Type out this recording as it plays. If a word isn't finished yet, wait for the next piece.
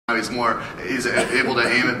He's able to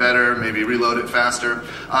aim it better, maybe reload it faster.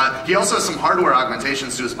 He also has some hardware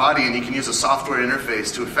augmentations to his body, and he can use a software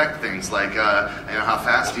interface to affect things like how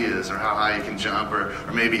fast he is, or how high he can jump, or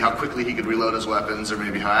maybe how quickly he could reload his weapons, or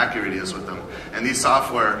maybe how accurate he is with them. And these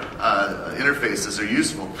software interfaces are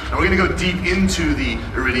useful. And we're going to go deep into the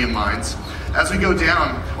Iridium mines. As we go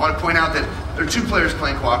down, I want to point out that there are 2 players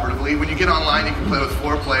playing cooperatively. When you get online, you can play with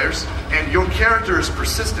 4 players, and your character is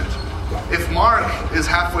persistent. If Mark is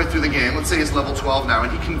halfway through the game, let's say he's level 12 now,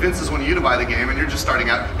 and he convinces one of you to buy the game and you're just starting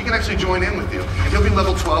out, he can actually join in with you. And he'll be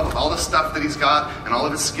level 12 with all the stuff that he's got and all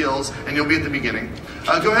of his skills, and you'll be at the beginning.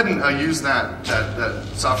 Go ahead and use that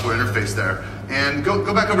software interface there. And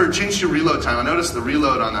go back over, change your reload time. I noticed the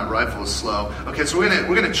reload on that rifle is slow. Okay, so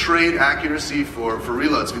we're gonna trade accuracy for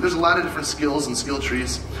reload speed. There's a lot of different skills and skill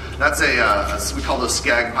trees. That's we call those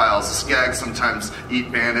skag piles. The skags sometimes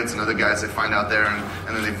eat bandits and other guys they find out there,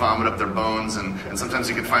 and then they vomit up their bones, and sometimes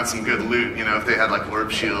you can find some good loot, you know, if they had like orb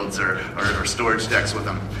shields or storage decks with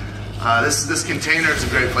them. This container is a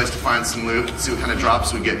great place to find some loot. Let's see what kind of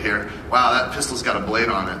drops we get here. Wow, that pistol's got a blade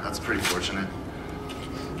on it. That's pretty fortunate.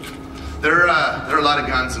 There are a lot of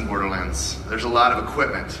guns in Borderlands. There's a lot of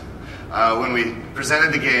equipment. When we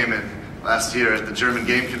presented the game last year at the German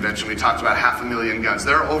Game Convention, we talked about 500,000 guns.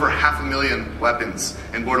 There are over 500,000 weapons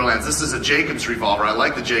in Borderlands. This is a Jacobs revolver. I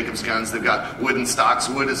like the Jacobs guns. They've got wooden stocks.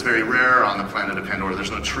 Wood is very rare on the planet of Pandora.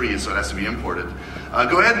 There's no trees, so it has to be imported.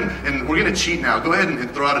 Go ahead and we're going to cheat now. Go ahead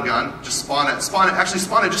and throw out a gun. Just spawn it.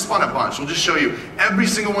 Just spawn a bunch. We'll just show you. Every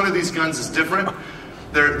single one of these guns is different.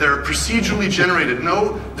 They're procedurally generated.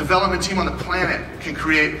 No development team on the planet can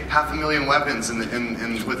create 500,000 weapons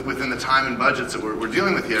within the time and budgets that we're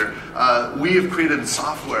dealing with here. We have created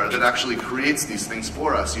software that actually creates these things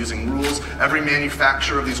for us using rules. Every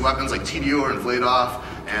manufacturer of these weapons, like TDO and Vladoff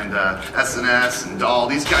and SNS and Dahl,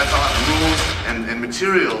 these guys all have rules and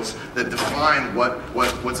materials that define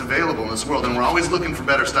what's available in this world. And we're always looking for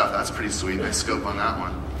better stuff. That's pretty sweet. Nice scope on that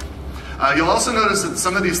one. You'll also notice that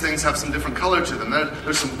some of these things have some different color to them.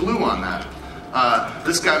 There's some blue on that.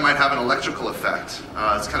 This guy might have an electrical effect.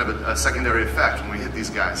 It's kind of a secondary effect when we hit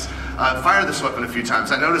these guys. Fire this weapon a few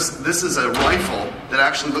times. I noticed this is a rifle that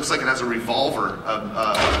actually looks like it has a revolver.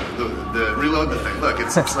 Reload the thing. Look,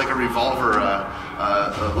 it's like a revolver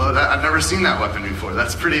load. I've never seen that weapon before.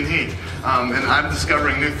 That's pretty neat. And I'm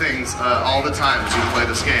discovering new things all the time as we play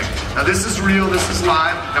this game. Now this is real. This is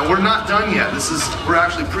live. Now we're not done yet. We're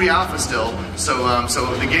actually pre-alpha still. So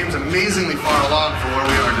the game's amazingly far along for where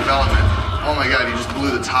we are in development. Oh my god, he just blew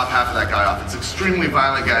the top half of that guy off. It's extremely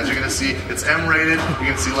violent, guys. You're going to see it's M-rated. You're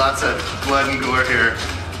going to see lots of blood and gore here.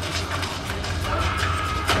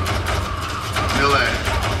 Melee.